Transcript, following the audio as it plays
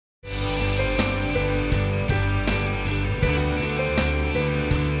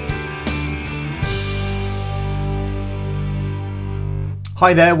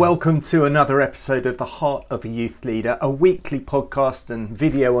Hi there, welcome to another episode of The Heart of a Youth Leader, a weekly podcast and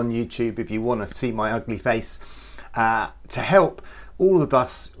video on YouTube if you want to see my ugly face, to help all of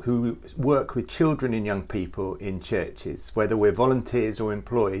us who work with children and young people in churches, whether we're volunteers or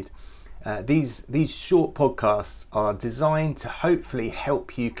employed. These short podcasts are designed to hopefully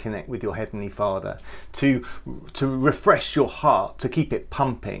help you connect with your Heavenly Father, to refresh your heart, to keep it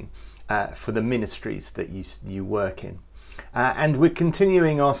pumping for the ministries that you work in. And we're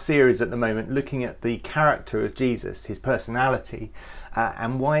continuing our series at the moment looking at the character of Jesus, his personality,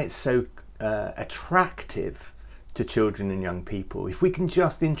 and why it's so attractive to children and young people. If we can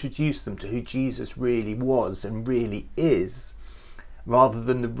just introduce them to who Jesus really was and really is, rather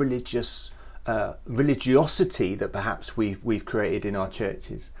than the religiosity that perhaps we've created in our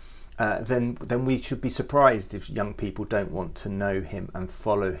churches, then we should be surprised if young people don't want to know him and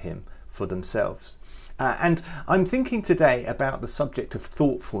follow him for themselves. And I'm thinking today about the subject of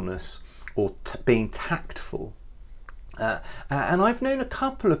thoughtfulness or being tactful. And I've known a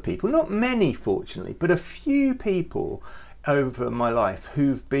couple of people, not many fortunately, but a few people over my life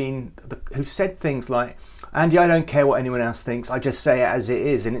who've said things like, "Andy, I don't care what anyone else thinks, I just say it as it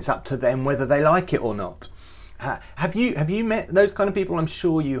is and it's up to them whether they like it or not." Have you met those kind of people? I'm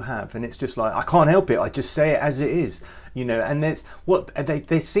sure you have. And it's just like, I can't help it, I just say it as it is. And there's what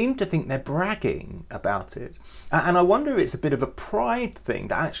they seem to think they're bragging about it. And I wonder if it's a bit of a pride thing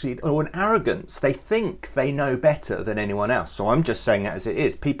that actually, or an arrogance. They think they know better than anyone else. So I'm just saying it as it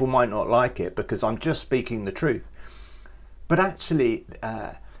is. People might not like it because I'm just speaking the truth. But actually,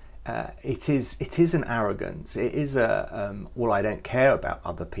 it is an arrogance. It is well, I don't care about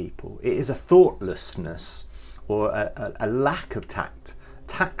other people. It is a thoughtlessness or a lack of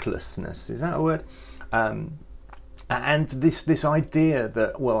tactlessness. Is that a word? And this idea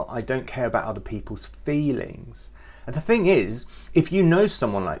that, well, I don't care about other people's feelings. And the thing is, if you know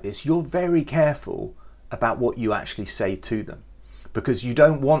someone like this, you're very careful about what you actually say to them, because you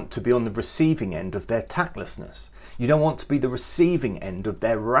don't want to be on the receiving end of their tactlessness. You don't want to be the receiving end of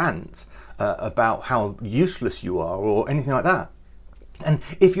their rant about how useless you are or anything like that. And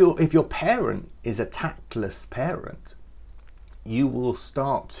if your parent is a tactless parent, you will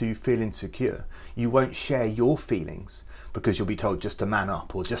start to feel insecure. You won't share your feelings because you'll be told just to man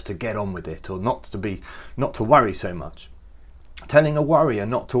up or just to get on with it or not to worry so much. Telling a worrier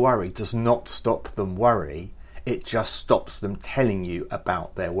not to worry does not stop them worry. It just stops them telling you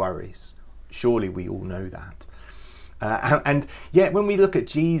about their worries. Surely we all know that. And yet when we look at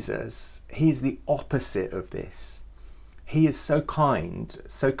Jesus, he's the opposite of this. He is so kind,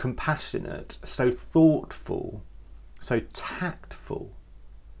 so compassionate, so thoughtful, so tactful.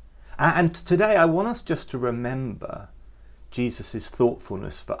 And today I want us just to remember Jesus'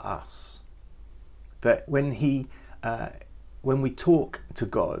 thoughtfulness for us. That when we talk to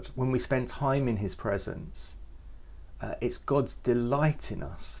God, when we spend time in his presence, it's God's delight in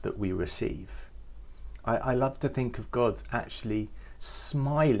us that we receive. I love to think of God actually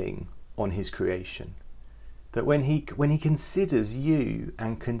smiling on his creation. That when he considers you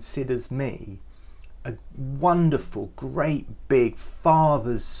and considers me, a wonderful, great, big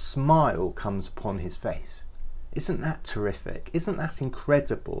Father's smile comes upon his face. Isn't that terrific? Isn't that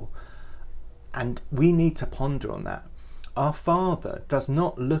incredible? And we need to ponder on that. Our Father does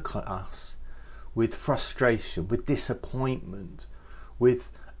not look at us with frustration, with disappointment, with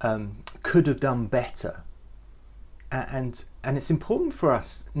could have done better. And it's important for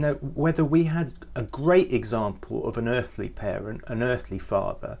us to know whether we had a great example of an earthly parent, an earthly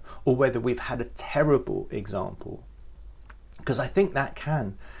father, or whether we've had a terrible example. Because I think that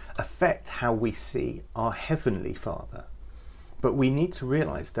can affect how we see our heavenly Father. But we need to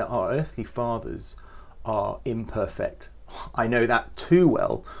realise that our earthly fathers are imperfect. I know that too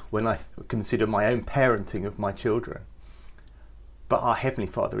well when I consider my own parenting of my children. But our heavenly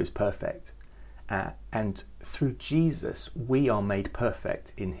Father is perfect. And through Jesus, we are made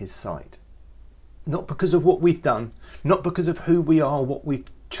perfect in his sight. Not because of what we've done, not because of who we are, what we've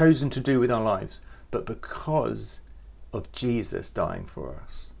chosen to do with our lives, but because of Jesus dying for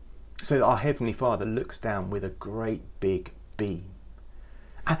us. So our Heavenly Father looks down with a great big beam.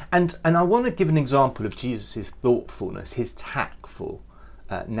 And I want to give an example of Jesus' thoughtfulness, his tactful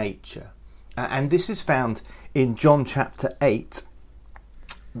nature. And this is found in John chapter 8,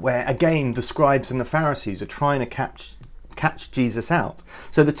 where again the scribes and the Pharisees are trying to catch Jesus out.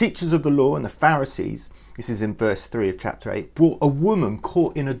 So the teachers of the law and the Pharisees, this is in verse 3 of chapter 8, brought a woman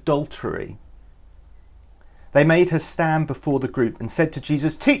caught in adultery. They made her stand before the group and said to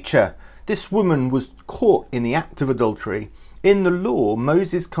Jesus, "Teacher, this woman was caught in the act of adultery. In the law,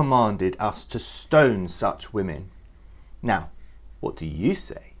 Moses commanded us to stone such women." Now, What do you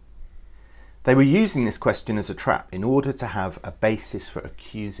say? They were using this question as a trap in order to have a basis for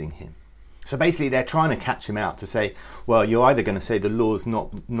accusing him. So basically they're trying to catch him out to say, well, you're either going to say the law's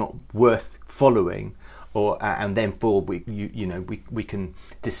not worth following, or and therefore we can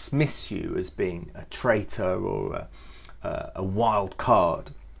dismiss you as being a traitor or a wild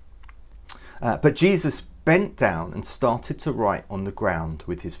card. But Jesus bent down and started to write on the ground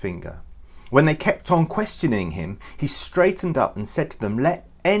with his finger. When they kept on questioning him, he straightened up and said to them, "Let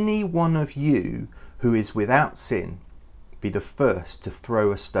any one of you who is without sin be the first to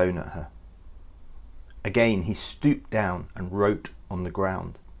throw a stone at her." Again he stooped down and wrote on the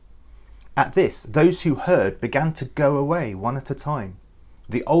ground. At this, those who heard began to go away one at a time,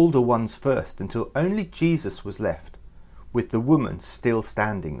 the older ones first, until only Jesus was left, with the woman still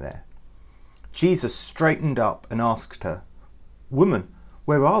standing there. Jesus straightened up and asked her, "Woman,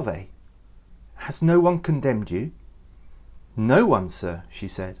 where are they? Has no one condemned you?" "No one, sir," she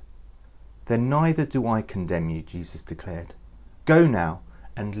said. "Then neither do I condemn you," Jesus declared. "Go now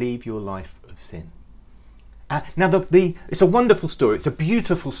and leave your life of sin." Now, it's a wonderful story. It's a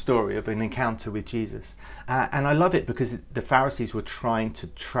beautiful story of an encounter with Jesus. And I love it because the Pharisees were trying to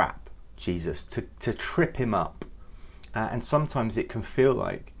trap Jesus, to trip him up. And sometimes it can feel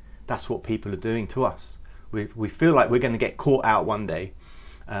like that's what people are doing to us. We feel like we're going to get caught out one day.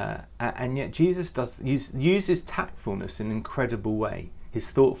 And yet Jesus uses tactfulness in an incredible way,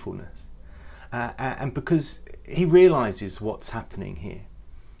 his thoughtfulness. And because he realizes what's happening here.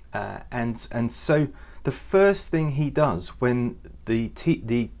 And so the first thing he does when the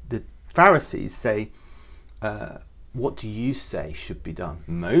Pharisees say, "What do you say should be done?"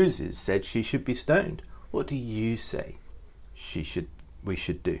 Moses said she should be stoned. What do you say we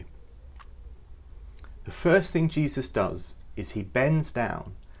should do? The first thing Jesus does is he bends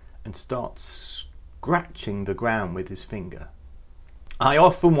down and starts scratching the ground with his finger. I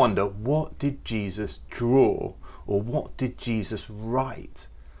often wonder, what did Jesus draw, or what did Jesus write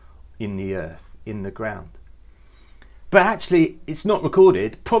in the earth, in the ground? But actually it's not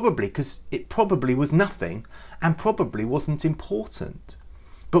recorded, probably because it probably was nothing and probably wasn't important.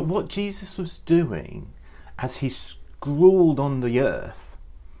 But what Jesus was doing as he scrawled on the earth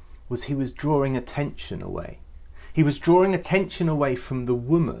was he was drawing attention away. He was drawing attention away from the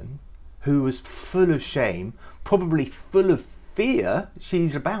woman who was full of shame, probably full of fear.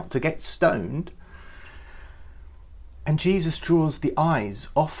 She's about to get stoned. And Jesus draws the eyes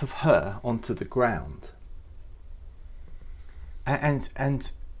off of her onto the ground.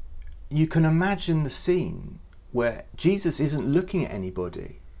 And you can imagine the scene where Jesus isn't looking at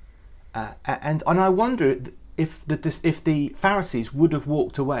anybody. And I wonder if the Pharisees would have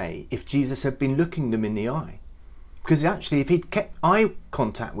walked away if Jesus had been looking them in the eye. Because actually, if he'd kept eye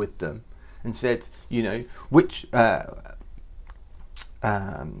contact with them and said, which...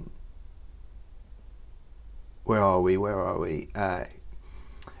 Where are we?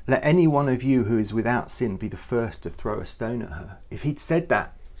 Let any one of you who is without sin be the first to throw a stone at her. If he'd said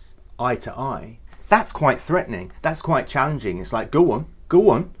that eye to eye, that's quite threatening. That's quite challenging. It's like, go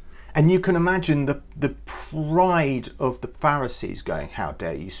on. And you can imagine the pride of the Pharisees going, "How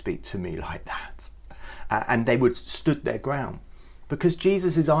dare you speak to me like that?" And they would stood their ground. Because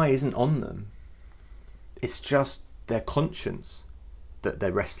Jesus' eye isn't on them. It's just their conscience that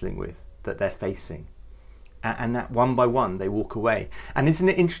they're wrestling with, that they're facing. And that one by one they walk away. And isn't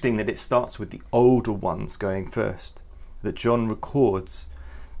it interesting that it starts with the older ones going first? That John records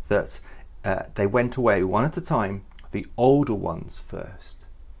that they went away one at a time, the older ones first.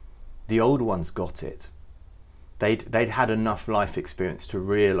 The older ones got it. They'd had enough life experience to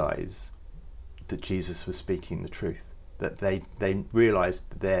realise that Jesus was speaking the truth. That they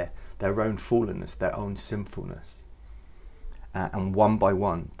realised their own fallenness, their own sinfulness. And one by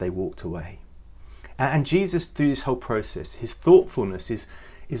one they walked away. And Jesus, through this whole process, his thoughtfulness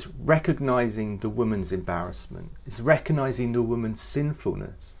is recognising the woman's embarrassment, is recognising the woman's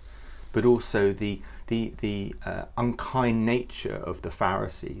sinfulness, but also the unkind nature of the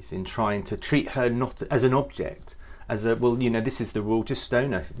Pharisees in trying to treat her not as an object, as this is the rule, just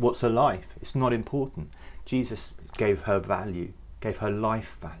stone her. What's her life? It's not important. Jesus gave her value, gave her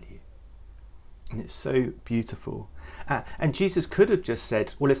life value. And it's so beautiful. And Jesus could have just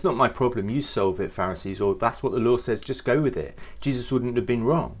said, "Well, it's not my problem, you solve it, Pharisees," or "That's what the law says, just go with it." Jesus wouldn't have been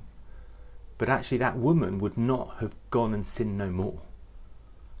wrong. But actually that woman would not have gone and sinned no more.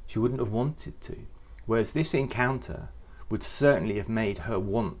 She wouldn't have wanted to. Whereas this encounter would certainly have made her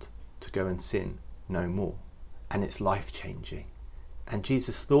want to go and sin no more. And it's life-changing. And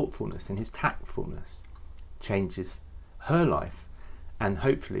Jesus' thoughtfulness and his tactfulness changes her life and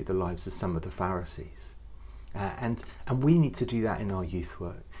hopefully the lives of some of the Pharisees. And we need to do that in our youth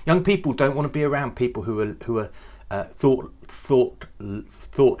work. Young people don't want to be around people who are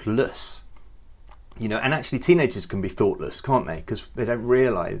thoughtless. And actually teenagers can be thoughtless, can't they? Because they don't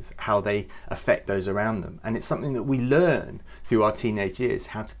realise how they affect those around them. And it's something that we learn through our teenage years,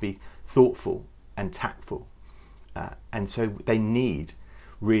 how to be thoughtful and tactful. And so they need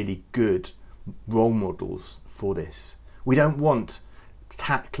really good role models for this. We don't want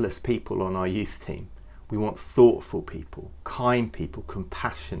tactless people on our youth team. We want thoughtful people, kind people,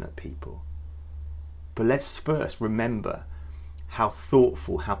 compassionate people. But let's first remember how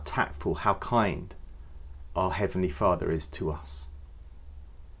thoughtful, how tactful, how kind our Heavenly Father is to us.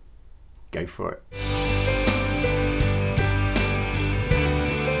 Go for it.